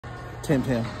Tim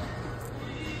Tam.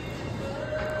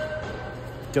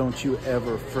 Don't you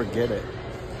ever forget it.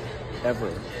 Ever.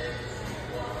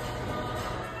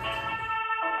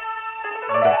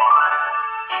 Go.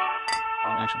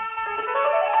 Action.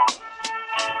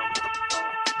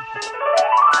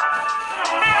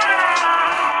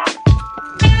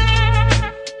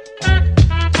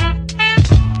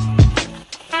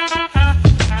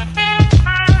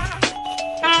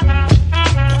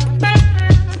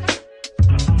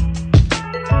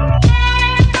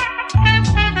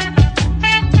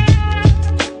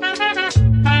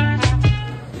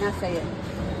 Say it.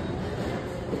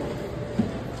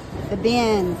 The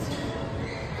bins.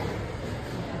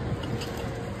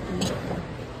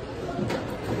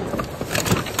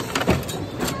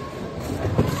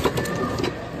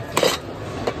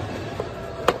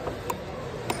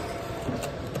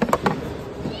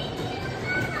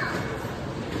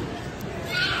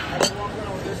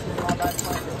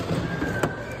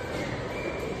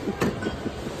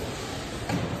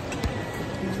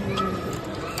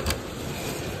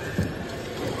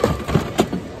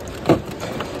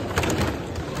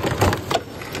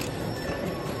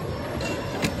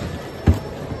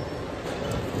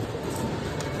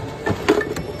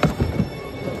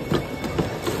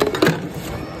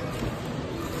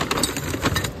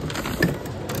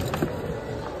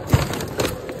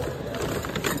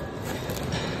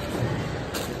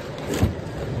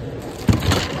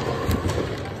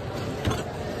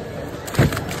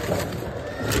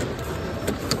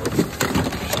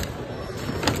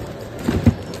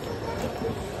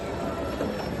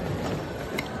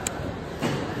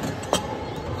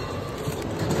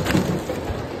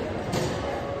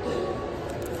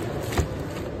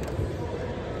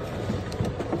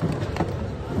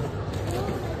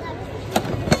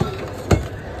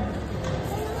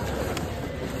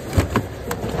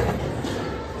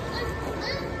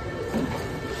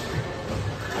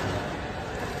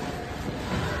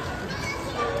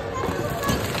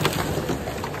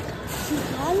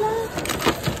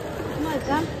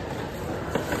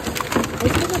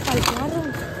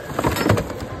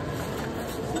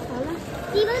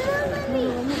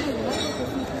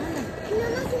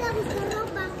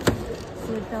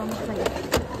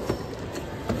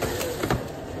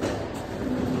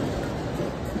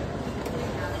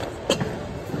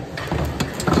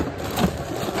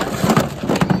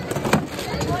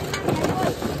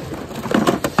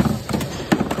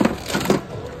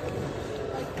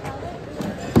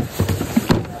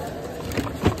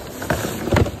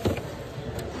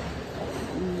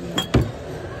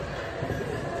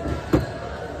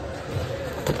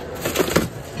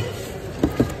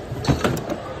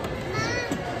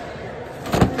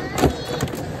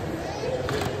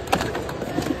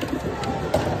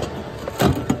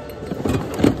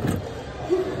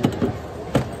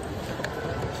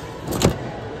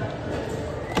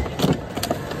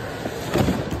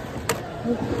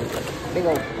 Big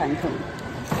old pine cone.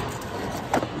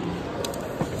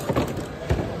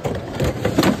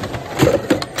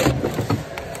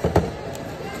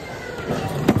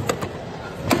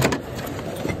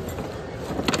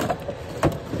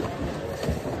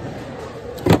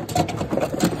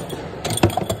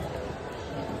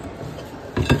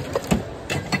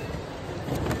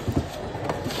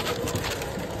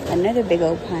 Another big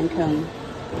old pine cone.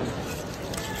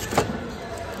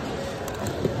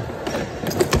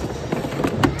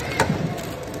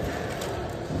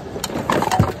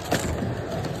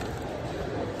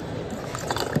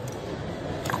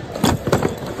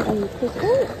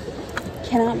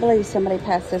 Cannot believe somebody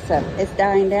passed this up. It's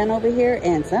dying down over here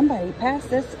and somebody passed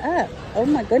this up. Oh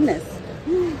my goodness.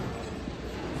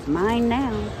 It's mine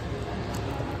now.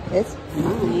 It's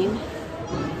mine.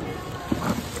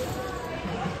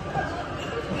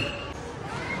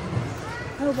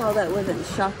 Hope all that wasn't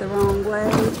shot the wrong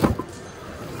way.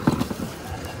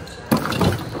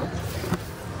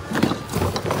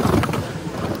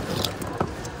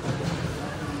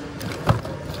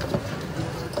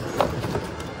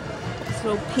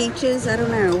 Little peaches, I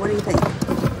don't know. What do you think?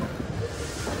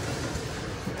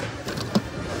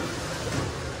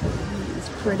 It's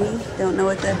pretty. Don't know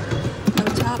what the no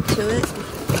top to it.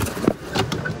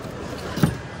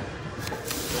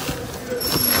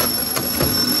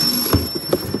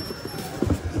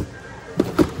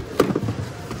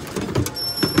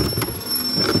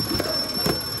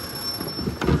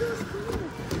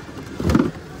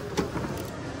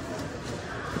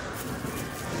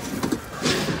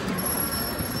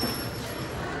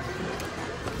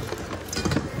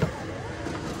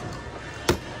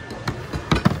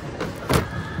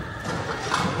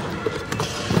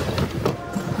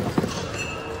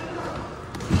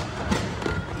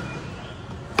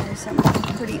 some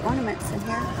pretty ornaments in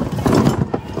here.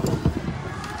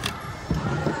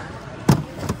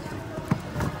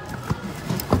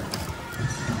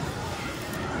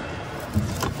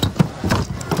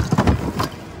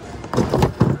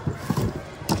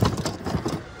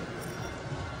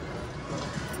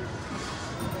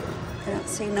 I don't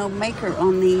see no maker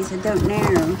on these. I don't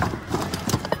know.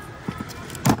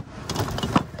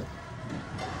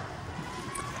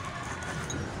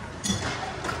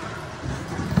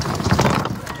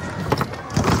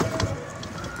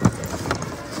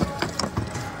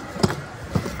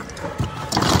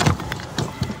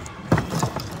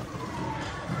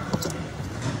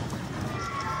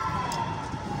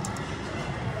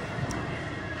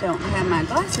 Don't have my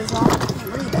glasses on. I can't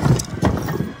read that.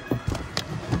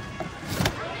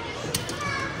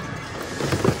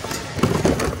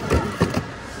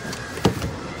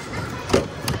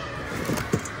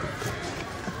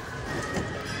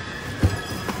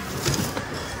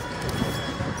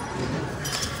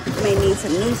 May need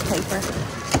some newspaper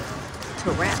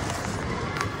to wrap.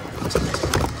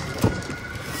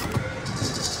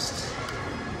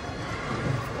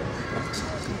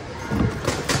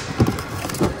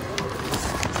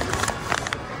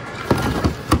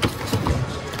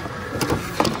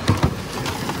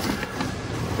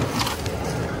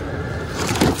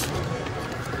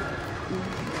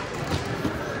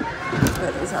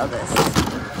 What is all this?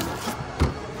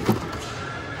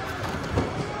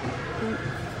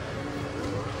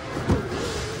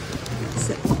 It's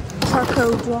a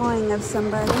charcoal drawing of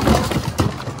somebody. I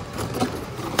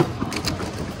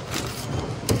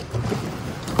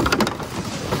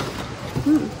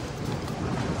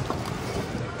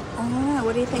don't know.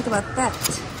 What do you think about that?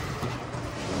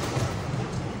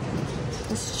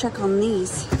 Let's check on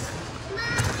these.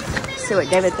 See what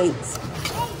David thinks.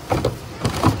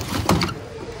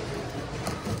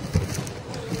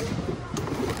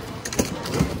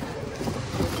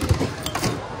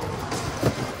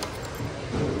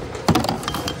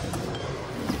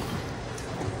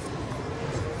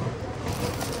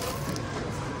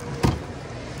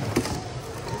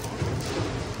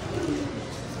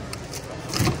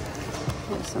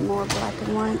 Here's some more black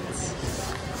and whites.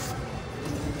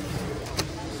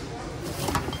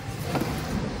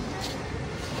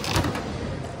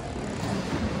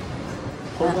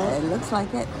 It looks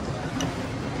like it.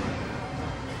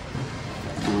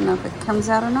 I don't know if it comes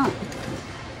out or not.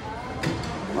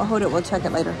 We'll hold it. We'll check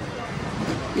it later.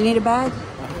 You need a bag?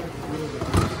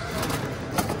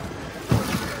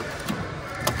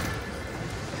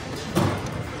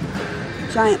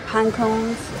 Giant pine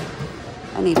cones.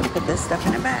 I need to put this stuff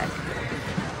in a bag.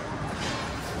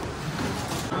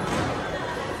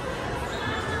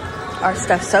 Our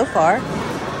stuff so far.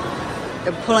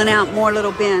 They're pulling out more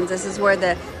little bins. This is where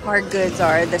the hard goods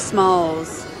are, the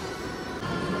smalls.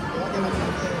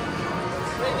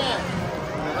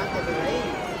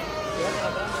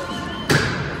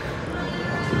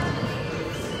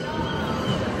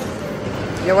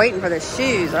 You're waiting for the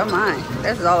shoes. Oh my,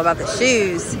 this is all about the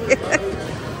shoes.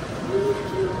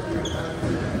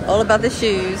 All about the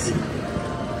shoes.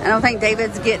 I don't think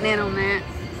David's getting in on that.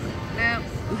 Nope.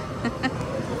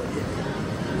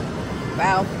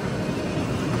 Wow.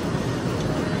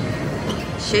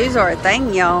 Shoes are a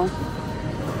thing, y'all.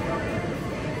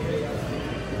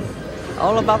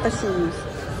 All about the shoes.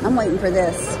 I'm waiting for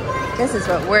this. This is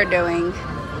what we're doing.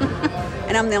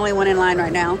 And I'm the only one in line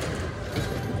right now.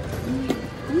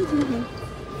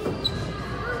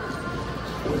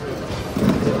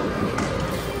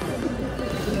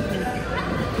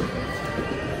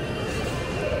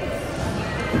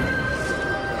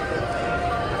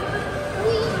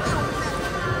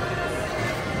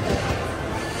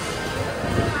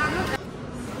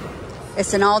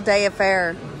 It's an all-day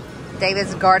affair.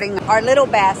 David's guarding our little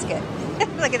basket.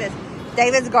 Look at this.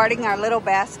 David's guarding our little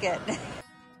basket.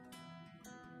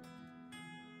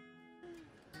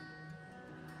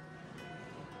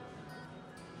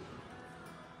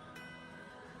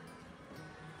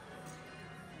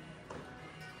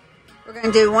 We're going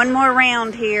to do one more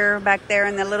round here back there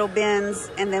in the little bins,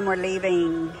 and then we're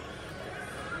leaving.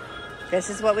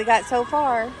 This is what we got so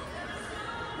far.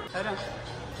 Hold on.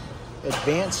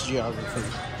 Advanced geography.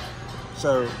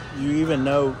 So you even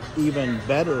know even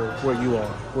better where you are,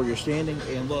 where you're standing,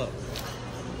 and look.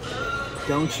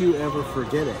 Don't you ever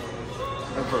forget it.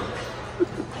 Ever.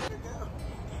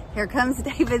 Here comes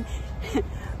David.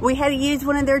 We had to use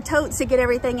one of their totes to get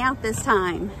everything out this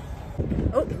time.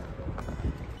 Oh.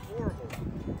 Horrible.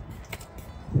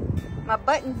 My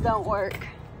buttons don't work.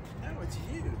 No, it's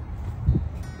you.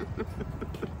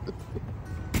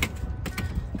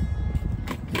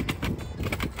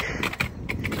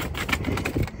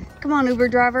 Come on, Uber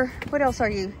driver. What else are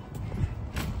you?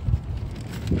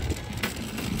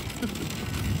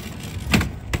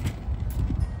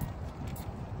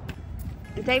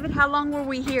 David, how long were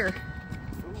we here?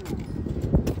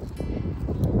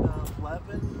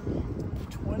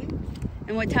 11:20.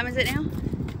 And what time is it now?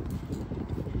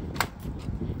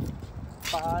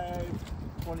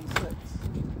 5:26.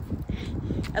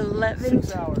 11.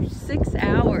 6 hours. 6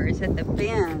 hours at the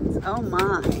Benz. Oh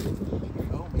my.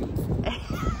 Oh me.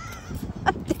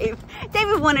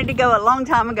 David wanted to go a long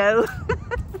time ago.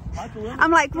 I'm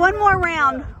like, one more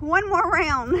round. One more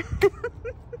round.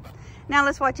 Now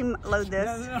let's watch him load this.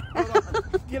 No, hold on.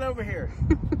 Get over here.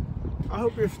 I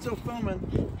hope you're still filming.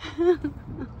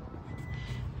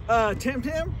 Tim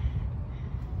Tim?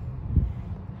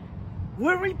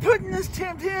 Where are we putting this,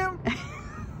 Tim Tim?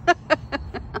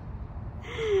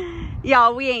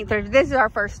 Y'all, we ain't thrift. This is our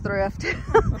first thrift.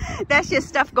 That's just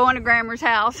stuff going to Grandma's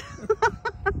house.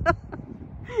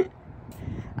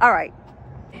 All right.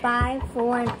 5,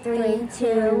 4, 3,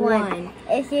 2, 1.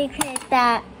 If you click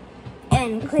that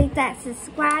and click that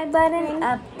subscribe button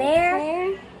up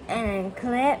there and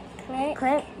click,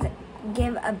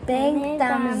 give a big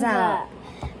thumbs up.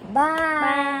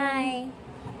 Bye.